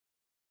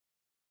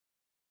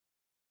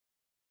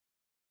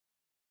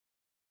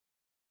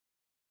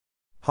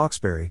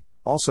Hawksbury,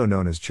 also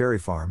known as Cherry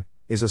Farm,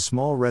 is a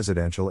small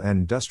residential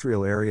and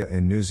industrial area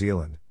in New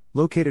Zealand,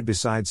 located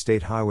beside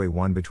State Highway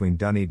 1 between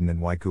Dunedin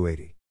and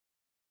Waikouaiti.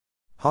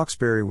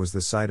 Hawksbury was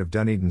the site of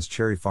Dunedin's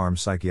Cherry Farm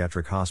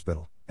Psychiatric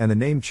Hospital, and the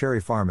name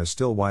Cherry Farm is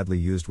still widely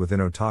used within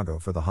Otago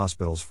for the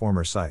hospital's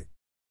former site.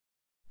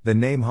 The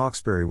name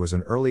Hawksbury was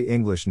an early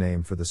English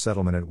name for the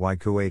settlement at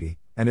Waikouaiti,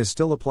 and is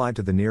still applied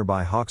to the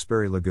nearby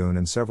Hawksbury Lagoon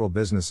and several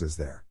businesses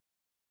there.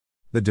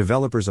 The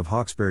developers of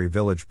Hawksbury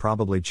Village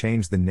probably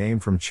changed the name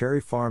from Cherry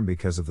Farm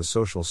because of the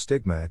social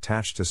stigma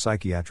attached to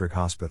psychiatric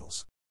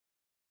hospitals.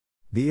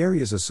 The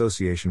area's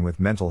association with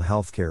mental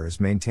health care is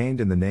maintained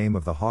in the name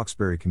of the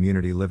Hawksbury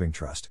Community Living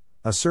Trust,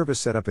 a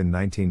service set up in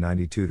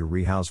 1992 to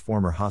rehouse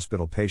former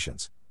hospital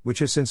patients, which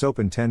has since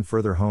opened 10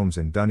 further homes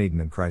in Dunedin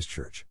and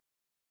Christchurch.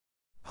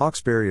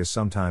 Hawksbury is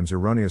sometimes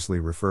erroneously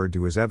referred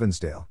to as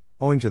Evansdale,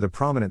 owing to the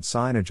prominent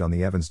signage on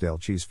the Evansdale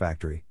cheese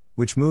factory,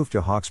 which moved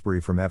to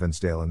Hawkesbury from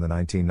Evansdale in the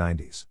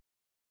 1990s.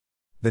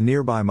 The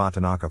nearby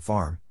Matanaka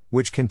Farm,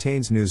 which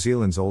contains New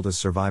Zealand's oldest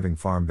surviving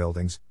farm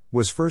buildings,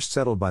 was first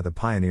settled by the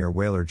pioneer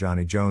whaler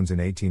Johnny Jones in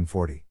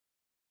 1840.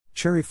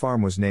 Cherry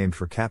Farm was named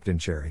for Captain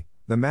Cherry,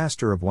 the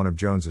master of one of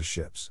Jones's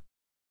ships.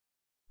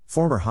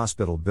 Former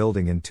hospital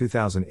building in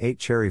 2008.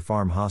 Cherry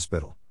Farm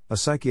Hospital, a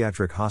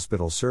psychiatric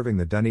hospital serving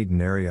the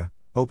Dunedin area,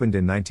 opened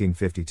in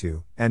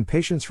 1952, and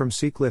patients from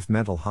Seacliff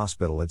Mental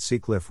Hospital at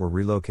Seacliff were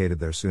relocated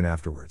there soon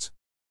afterwards.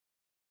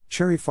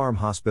 Cherry Farm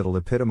Hospital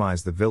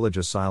epitomized the village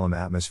asylum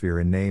atmosphere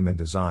in name and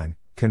design,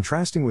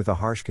 contrasting with the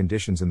harsh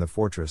conditions in the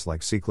fortress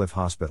like Seacliff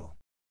Hospital.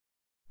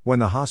 When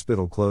the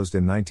hospital closed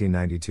in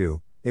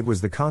 1992, it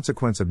was the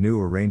consequence of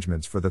new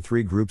arrangements for the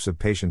 3 groups of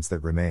patients that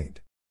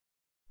remained.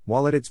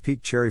 While at its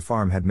peak Cherry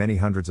Farm had many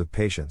hundreds of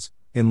patients,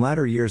 in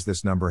latter years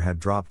this number had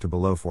dropped to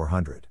below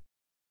 400.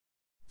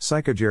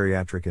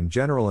 Psychogeriatric and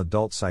general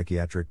adult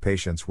psychiatric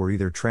patients were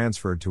either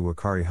transferred to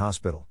Wakari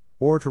Hospital,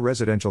 or to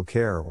residential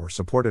care or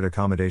supported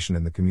accommodation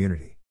in the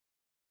community.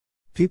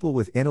 People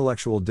with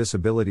intellectual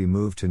disability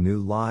moved to new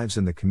lives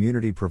in the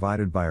community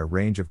provided by a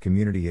range of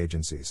community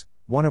agencies,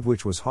 one of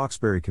which was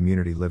Hawksbury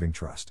Community Living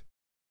Trust.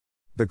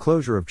 The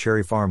closure of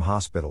Cherry Farm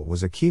Hospital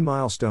was a key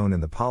milestone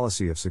in the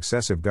policy of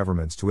successive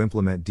governments to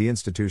implement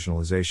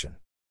deinstitutionalization.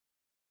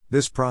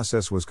 This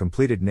process was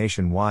completed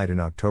nationwide in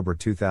October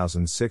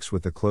 2006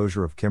 with the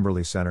closure of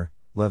Kimberley Centre,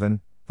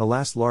 Leven, the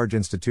last large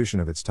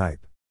institution of its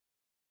type.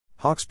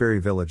 Hawksbury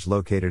Village,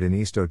 located in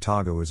East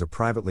Otago, is a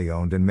privately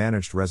owned and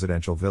managed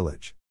residential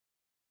village.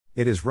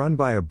 It is run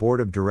by a board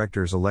of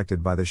directors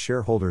elected by the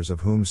shareholders,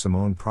 of whom some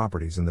own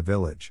properties in the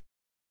village.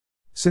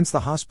 Since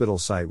the hospital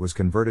site was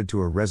converted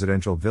to a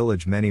residential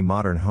village, many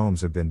modern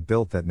homes have been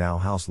built that now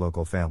house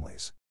local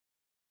families.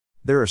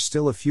 There are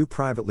still a few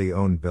privately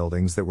owned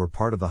buildings that were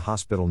part of the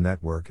hospital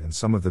network, and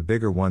some of the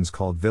bigger ones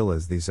called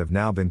villas. These have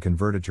now been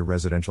converted to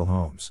residential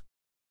homes.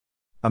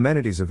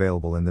 Amenities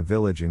available in the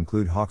village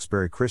include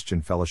Hawksbury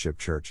Christian Fellowship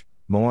Church,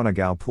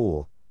 Moana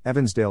Pool,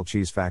 Evansdale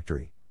Cheese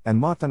Factory,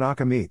 and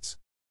Matanaka Meats.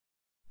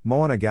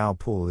 Moana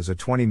Pool is a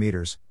 20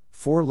 meters,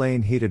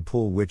 4-lane heated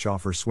pool which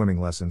offers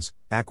swimming lessons,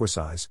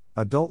 aquasize,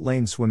 adult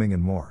lane swimming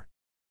and more.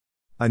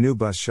 A new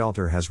bus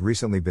shelter has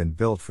recently been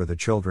built for the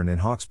children in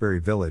Hawksbury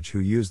Village who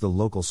use the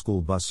local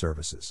school bus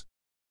services.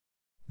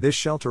 This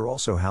shelter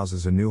also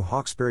houses a new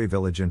Hawksbury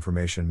Village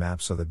information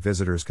map so that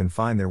visitors can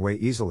find their way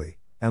easily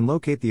and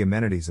locate the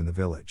amenities in the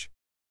village.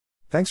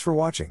 Thanks for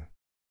watching.